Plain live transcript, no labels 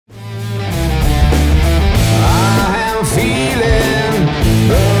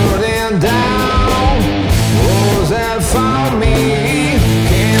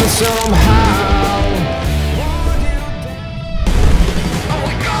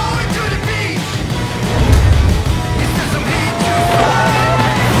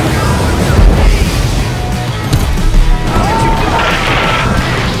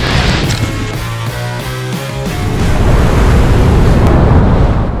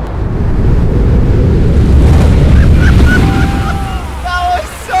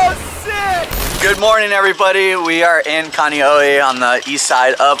morning, everybody. We are in Kaneohe on the east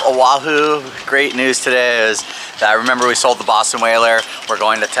side of Oahu. Great news today is that, remember, we sold the Boston Whaler. We're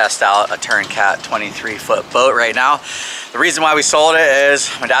going to test out a Turncat 23-foot boat right now. The reason why we sold it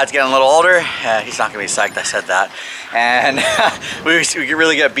is my dad's getting a little older. He's not gonna be psyched I said that. And we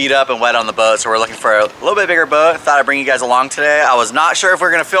really get beat up and wet on the boat, so we're looking for a little bit bigger boat. Thought I'd bring you guys along today. I was not sure if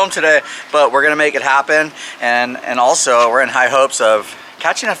we're gonna film today, but we're gonna make it happen. And also, we're in high hopes of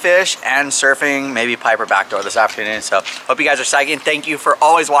catching a fish and surfing maybe Piper Backdoor this afternoon. So hope you guys are psyched. Thank you for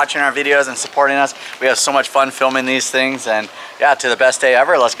always watching our videos and supporting us. We have so much fun filming these things, and yeah, to the best day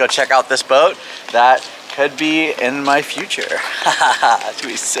ever. Let's go check out this boat that could be in my future. It's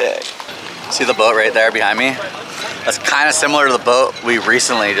gonna be sick. See the boat right there behind me? That's kind of similar to the boat we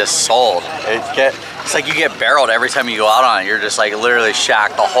recently just sold. It's like you get barreled every time you go out on it. You're just like literally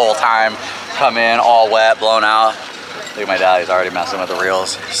shacked the whole time. Come in all wet, blown out. Look at my dad, he's already messing with the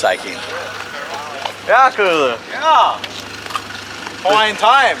reels, psyching. Yeah, Kulu. Yeah. Hawaiian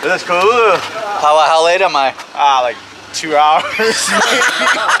time. This is Kulu. How late am I? Like 2 hours.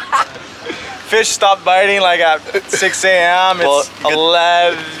 Fish stopped biting like at 6 a.m. It's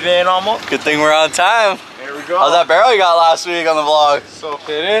 11 almost. Good thing we're on time. There we go. How's that barrel you got last week on the vlog? So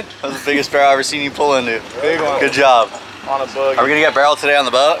fitted. That was the biggest barrel I've ever seen you pull into. Big one. Good job. On a bug. Are we gonna get barreled today on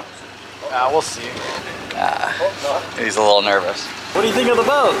the boat? We'll see. He's a little nervous. What do you think of the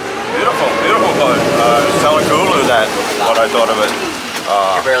boat? Beautiful, beautiful boat. I was telling Kulu that what I thought of it.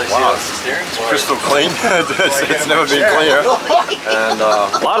 You barely see the steering. It's crystal clean. it's never been cleaner. And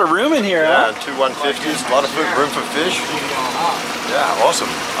a lot of room in here, yeah, two 150s, a lot of room for fish. Yeah, awesome.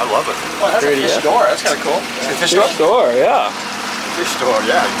 I love it. Oh, that's a fish door. That's kind of cool. Fish door? Yeah. Fish door,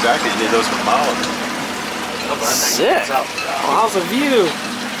 yeah, exactly. You need those for Marlin. Sick. Oh, how's the view?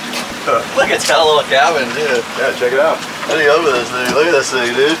 Look, it's got a little cabin, dude. Yeah, check it out. How do you open this thing? Look at this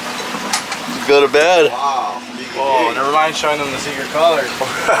thing, dude. Go to bed. Wow. Oh, never mind showing them the secret colors.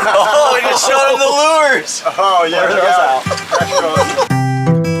 Oh, we just showed them the lures. Oh, yeah. Where are those Fresh colors.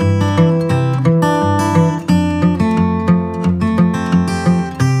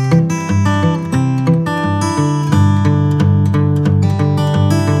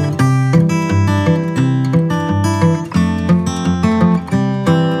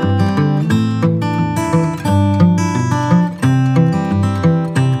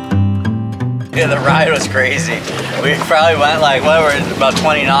 Yeah, the ride was crazy. We probably went like, whatever, about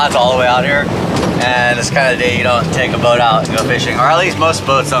 20 knots all the way out here. And this kind of day you don't take a boat out and go fishing. Or at least most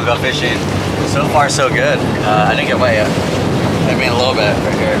boats don't go fishing. So far, so good. I didn't get wet yet. I mean, a little bit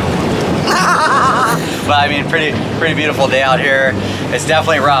right here. But I mean, pretty beautiful day out here. It's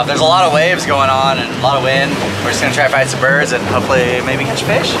definitely rough. There's a lot of waves going on and a lot of wind. We're just gonna try to find some birds and hopefully maybe catch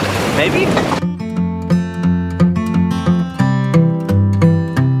fish. Maybe.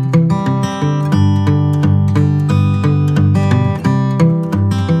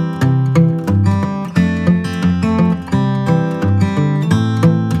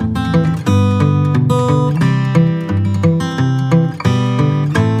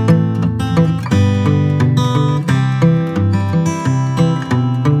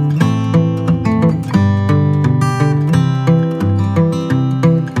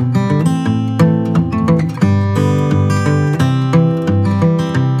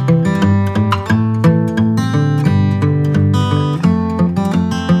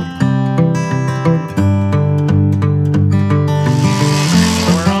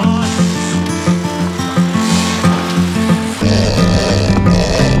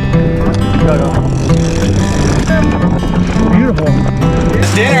 Beautiful.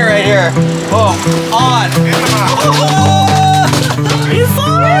 It's dinner right here. Boom. On. You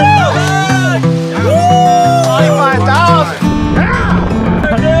saw it! 25,000.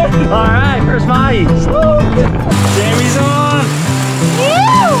 Yeah. All right, first body. Jamie's on.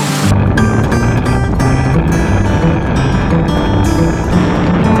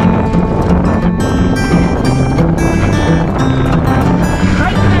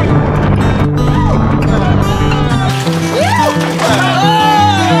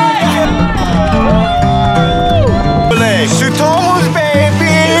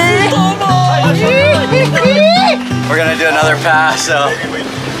 We're gonna do another pass, so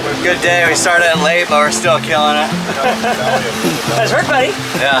good day. We started late, but we're still killing it. That's hurt, buddy.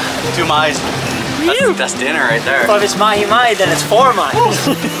 Yeah, 2 mice. That's dinner right there. Well, if it's mahi-mahi, then it's 4 mice.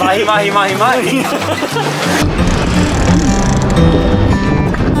 Mahi-mahi, mahi-mahi.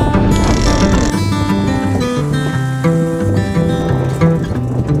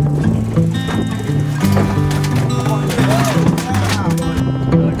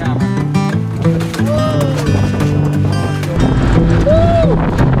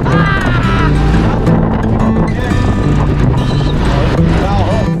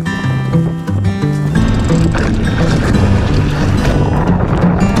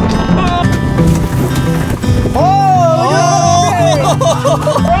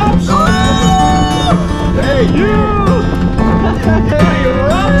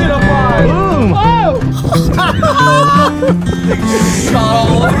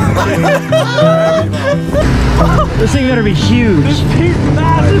 This thing better be huge. This thing's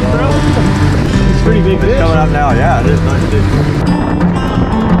massive, bro. It's pretty big. It's coming up now, yeah, it is nice big.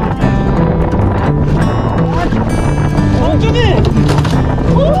 Look at it!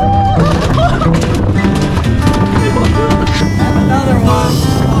 Another one.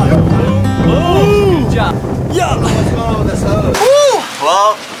 Good job. Yeah. What's going on with this hose?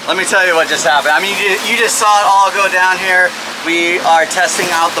 Well, let me tell you what just happened. I mean, you just saw it all go down here. We are testing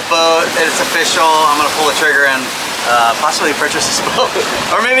out the boat. It's official. I'm gonna pull the trigger and possibly purchase this boat.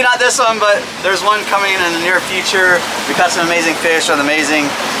 Or maybe not this one, but there's one coming in the near future. We caught some amazing fish with amazing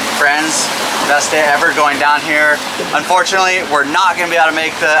friends. Best day ever going down here. Unfortunately, we're not gonna be able to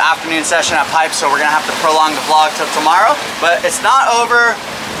make the afternoon session at Pipe, so we're gonna have to prolong the vlog till tomorrow. But it's not over.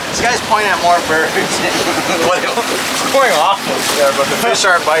 This guy's pointing at more birds. It's going off there, but the fish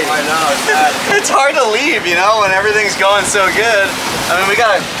aren't biting. I know, it's bad. It's hard to leave, you know, when everything's going so good. I mean, we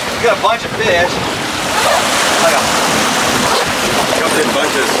got a bunch of fish. Like Comes in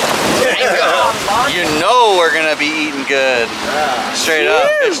bunches. you know we're gonna be eating good. Straight up.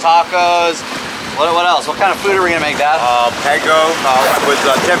 Fish tacos. What else? What kind of food are we gonna make, Dad? Panko with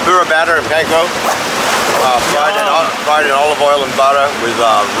tempura batter and panko. Fried in olive oil and butter with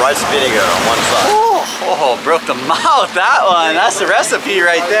rice vinegar on one side. Oh, broke the mouth, that one. That's the recipe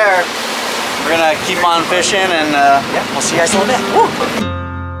right there. We're gonna keep on fishing and yeah, we'll see you guys in a little bit. Woo.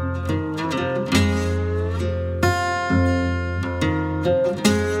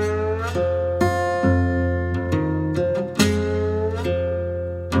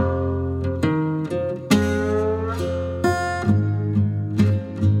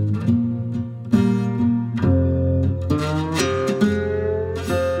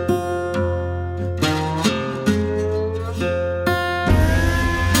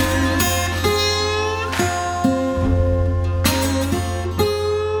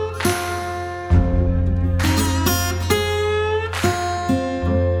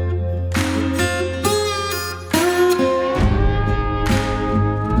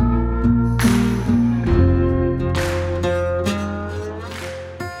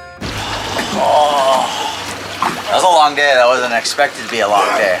 That was a long day. That wasn't expected to be a long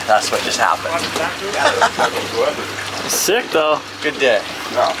day. That's what just happened. Sick though. Good day.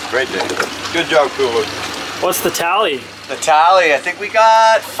 No, great day. Good job, Cooler. What's the tally? The tally, I think we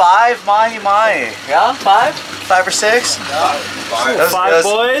got 5 mahi-mahi. Yeah, 5? 5 or 6? Yeah, Five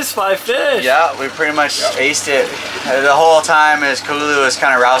boys, 5 fish. Yeah, we pretty much aced it. The whole time as Kulu was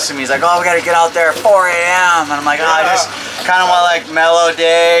kind of rousing me, he's like, oh, we got to get out there at 4 a.m. And I'm like, oh, I just kind of want like mellow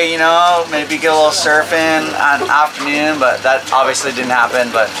day, you know, maybe get a little surfing on afternoon, but that obviously didn't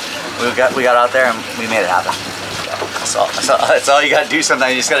happen. But we got out there and we made it happen. So that's all you got to do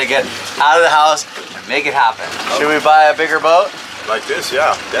sometimes. You just got to get out of the house and make it happen. Should we buy a bigger boat? Like this,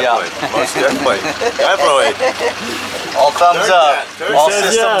 yeah, definitely. Yeah. Most definitely. Definitely. All thumbs up. All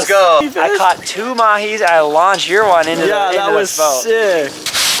systems go. I caught 2 mahis. I launched your one into the boat. Yeah, that was sick.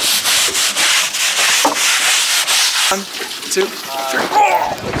 1, 2, 3.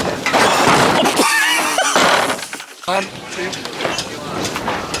 1, 2.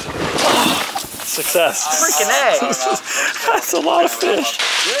 Success. Freaking A. That's a lot of fish.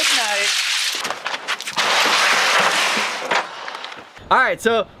 Good night. All right,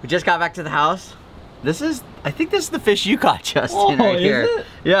 so we just got back to the house. I think this is the fish you caught, Justin, right here. Is it?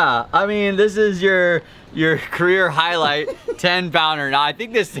 Yeah, I mean, this is your career highlight 10 pounder. Now, I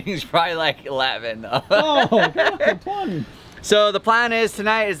think this thing's probably like 11 though. Oh, 20. So the plan is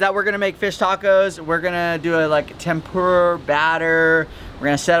tonight is that we're gonna make fish tacos. We're gonna do a like tempura batter. We're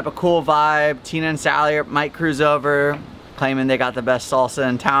gonna set up a cool vibe. Tina and Sally might cruise over, claiming they got the best salsa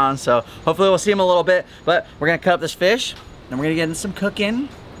in town. So hopefully we'll see them a little bit, but we're gonna cut up this fish. Then we're gonna get in some cooking.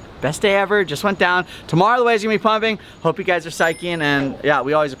 Best day ever, just went down. Tomorrow the wave's gonna be pumping. Hope you guys are psyching, and yeah,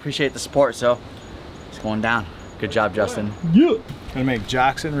 we always appreciate the support, so it's going down. Good job, Justin. Yeah. Gonna make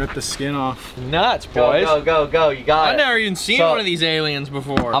Jackson rip the skin off. Nuts, boys. Go, go, go, go, you got it. I've never even seen one of these aliens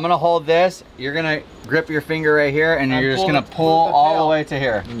before. I'm gonna hold this. You're gonna grip your finger right here, and you're just gonna pull all the way to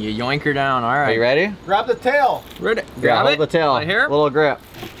here. And you yoink her down, all right. Are you ready? Grab the tail. Ready? Yeah, Grab hold it. the tail. Right here. Little grip.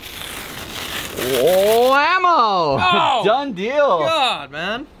 Oh, ammo! Oh! Done deal. God,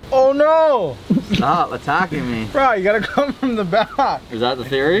 man. Oh no! Stop attacking me. Bro, you gotta come from the back. Is that the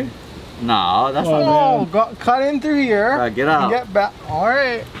theory? No, that's not. Oh, cut in through here. All right, get out. Get back. All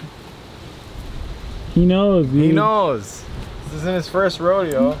right. He knows, dude. He knows. This isn't his first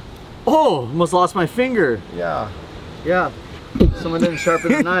rodeo. Oh, almost lost my finger. Yeah. Yeah. Someone didn't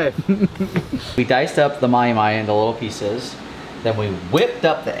sharpen the knife. We diced up the mahi-mahi into little pieces. Then we whipped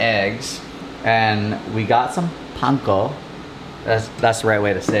up the eggs, and we got some panko. That's the right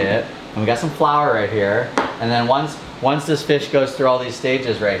way to say it. And we got some flour right here. And then once this fish goes through all these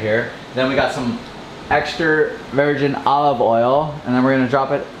stages right here, then we got some extra virgin olive oil, and then we're gonna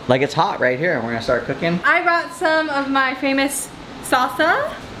drop it like it's hot right here, and we're gonna start cooking. I brought some of my famous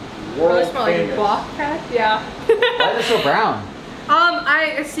salsa. Really smell like guac pack. Yeah. Why is it so brown?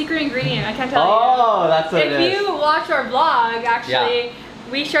 A secret ingredient. I can't tell you. Oh, that's what it is. If you watch our vlog, actually,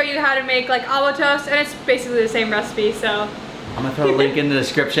 we show you how to make like avocado toast, and it's basically the same recipe. So I'm gonna throw a link in the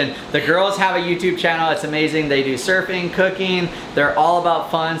description. The girls have a YouTube channel. It's amazing. They do surfing, cooking. They're all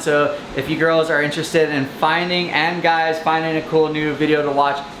about fun. So if you girls are interested in finding, and guys, finding a cool new video to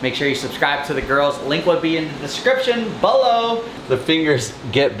watch, make sure you subscribe to the girls. Link will be in the description below. The fingers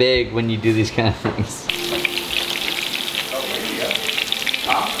get big when you do these kind of things.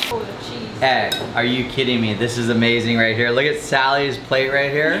 oh, the cheese. Hey, are you kidding me? This is amazing right here. Look at Sally's plate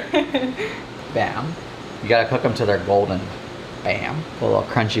right here. Bam. You gotta cook them till they're golden. Bam. A little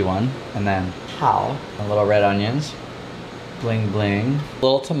crunchy one. And then pow. A little red onions. Bling bling.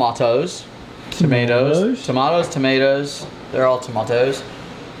 Little tomatoes. Tomatoes. They're all tomatoes.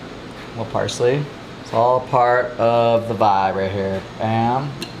 A little parsley. It's all part of the vibe right here.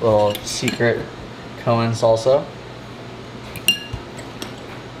 Bam. Little secret Cohen salsa.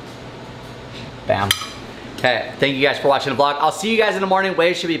 Bam. Okay, thank you guys for watching the vlog. I'll see you guys in the morning.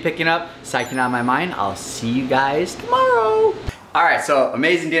 Waves should be picking up. Psyching out my mind. I'll see you guys tomorrow. All right, so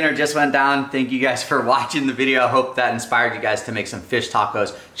amazing dinner just went down. Thank you guys for watching the video. I hope that inspired you guys to make some fish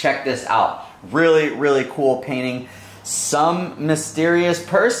tacos. Check this out. Really, really cool painting. Some mysterious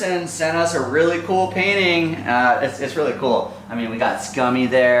person sent us a really cool painting. It's really cool. I mean, we got Scummy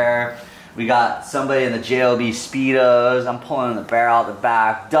there. We got somebody in the JOB Speedos. I'm pulling the barrel out the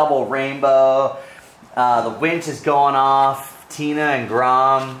back. Double rainbow. The winch is going off. Tina and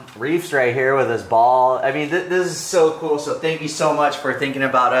Grom. Reef's right here with his ball. I mean, this is so cool. So thank you so much for thinking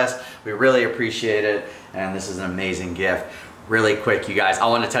about us. We really appreciate it. And this is an amazing gift. Really quick, you guys. I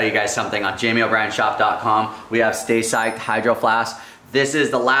want to tell you guys something. On JamieO'BrienShop.com, we have Stay Psyched Hydro Flask. This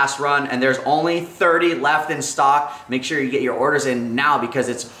is the last run, and there's only 30 left in stock. Make sure you get your orders in now because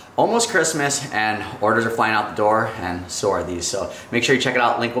it's almost Christmas and orders are flying out the door, and so are these. So make sure you check it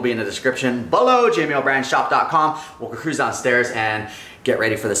out. Link will be in the description below, JamieO'BrienShop.com. We'll cruise downstairs and get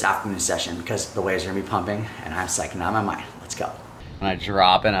ready for this afternoon session because the waves are gonna be pumping and I'm psyching out my mind. Let's go. I'm gonna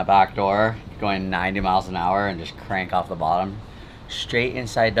drop in a back door, going 90 miles an hour and just crank off the bottom, straight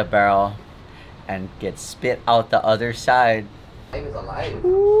inside the barrel and get spit out the other side. It was alive.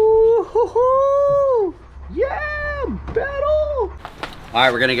 Ooh, hoo, hoo. Yeah, battle. All right,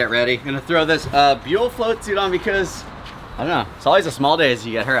 we're gonna get ready. I'm gonna throw this Buell float suit on because, I don't know, it's always the small days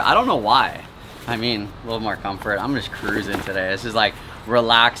you get hurt. I don't know why. I mean, a little more comfort. I'm just cruising today. This is like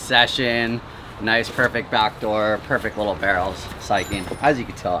relaxed session, nice, perfect backdoor, perfect little barrels, psyching. As you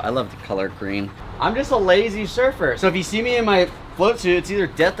can tell, I love the color green. I'm just a lazy surfer. So if you see me in my float suit, it's either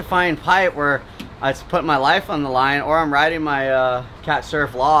death-defying pipe where I put my life on the line, or I'm riding my cat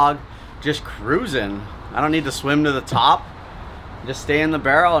surf log, just cruising. I don't need to swim to the top. Just stay in the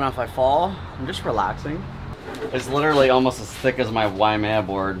barrel, and if I fall, I'm just relaxing. It's literally almost as thick as my Waimea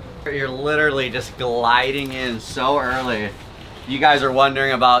board. You're literally just gliding in so early. You guys are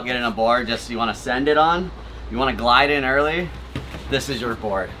wondering about getting a board, just you want to send it on, you want to glide in early, this is your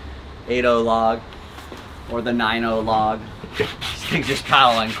board. 8.0 log or the 9.0 log. These things just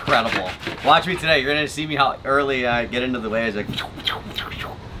paddle incredible. Watch me today. You're gonna see me how early I get into the waves. Like,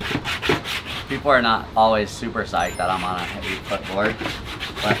 people are not always super psyched that I'm on a 8-foot board.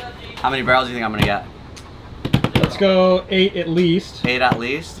 But how many barrels do you think I'm gonna get? Let's go 8 at least. 8 at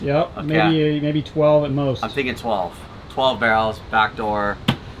least? Yep. Okay. Maybe 12 at most. I'm thinking 12. 12 barrels, backdoor.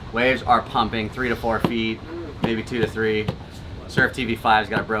 Waves are pumping 3 to 4 feet, maybe 2 to 3. Surf TV5's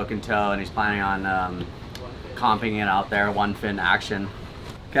got a broken toe and he's planning on comping it out there, one fin action.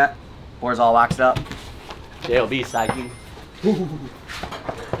 Okay, board's all waxed up. JLB psyching.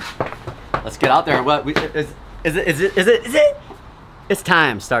 Let's get out there. What is it? It's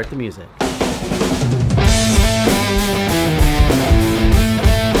time. Start the music.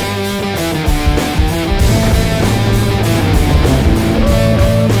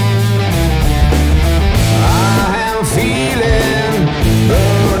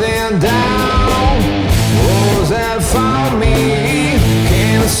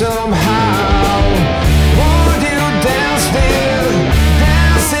 Somehow, would you dance there,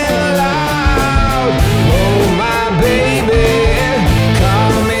 dancing loud? Oh my baby,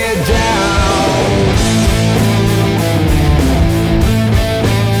 calm me down.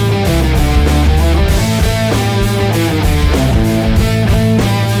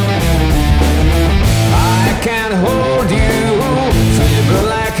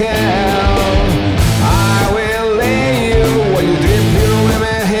 can. I will lay you when you dip your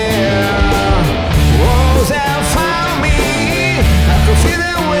women hair. Walls have found me, I could feel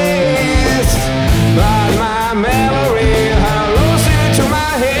the waste, but my memory has lost into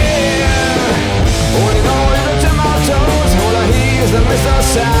my head. All I know is the tomatoes, all I hear is the mist of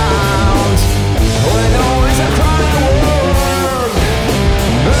sounds. All I know is a crying world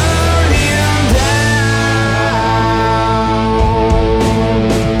burning down.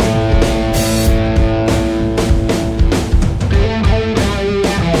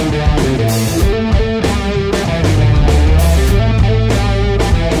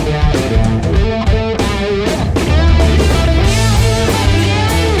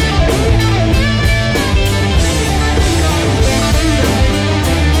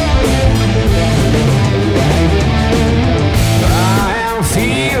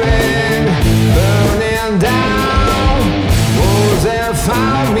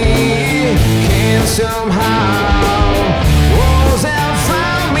 Found me, came somehow. Walls have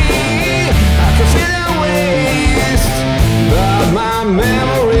found me, I can feel the waste, but my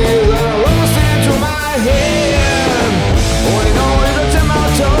memories are lost into my head. All I know is the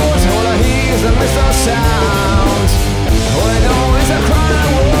tomatoes, all I hear is the mist of sounds. All I know is a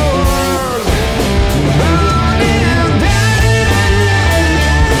crying world burning down.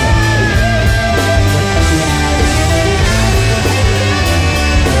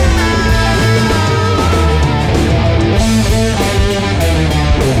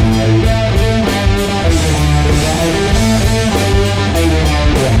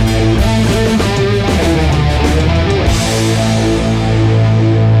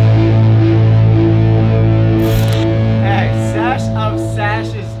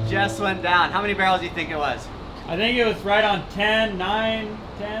 Went down. How many barrels do you think it was? I think it was right on 10, 9,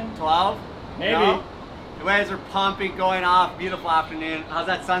 10. 12? Maybe. No? The waves are pumping, going off. Beautiful afternoon. How's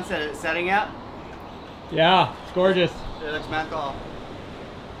that sunset setting yet? Yeah, it's gorgeous. It looks mental.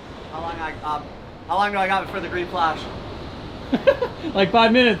 How long do I got before the green flash? Like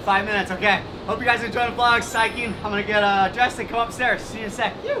 5 minutes. 5 minutes, okay. Hope you guys enjoyed the vlog, psyching. I'm gonna get dressed and come upstairs. See you in a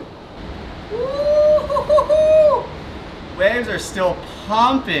sec. Woo! Waves are still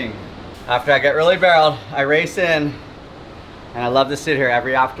pumping. After I get really barreled, I race in, and I love to sit here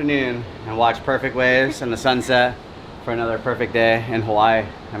every afternoon and watch perfect waves and the sunset for another perfect day in Hawaii.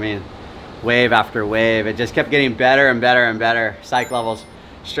 I mean, wave after wave. It just kept getting better and better and better. Psych levels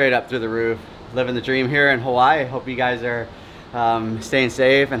straight up through the roof. Living the dream here in Hawaii. Hope you guys are staying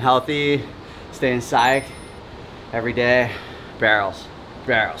safe and healthy, staying psych every day. Barrels,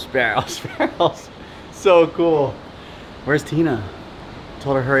 barrels, barrels, barrels. So cool. Where's Tina?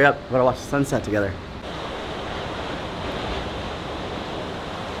 Told her hurry up, we gotta watch the sunset together.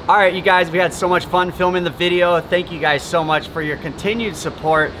 All right, you guys, we had so much fun filming the video. Thank you guys so much for your continued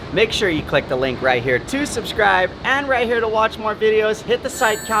support. Make sure you click the link right here to subscribe and right here to watch more videos. Hit the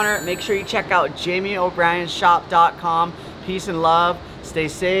site counter. Make sure you check out JamieO'BrienShop.com. Peace and love. Stay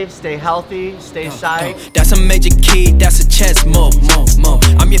safe, stay healthy, stay psyched. That's a major key, that's a chess move.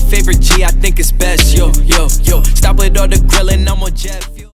 I'm your favorite G, I think it's best. Yo, yo, yo. Stop with all the grilling, I'm on jet fuel.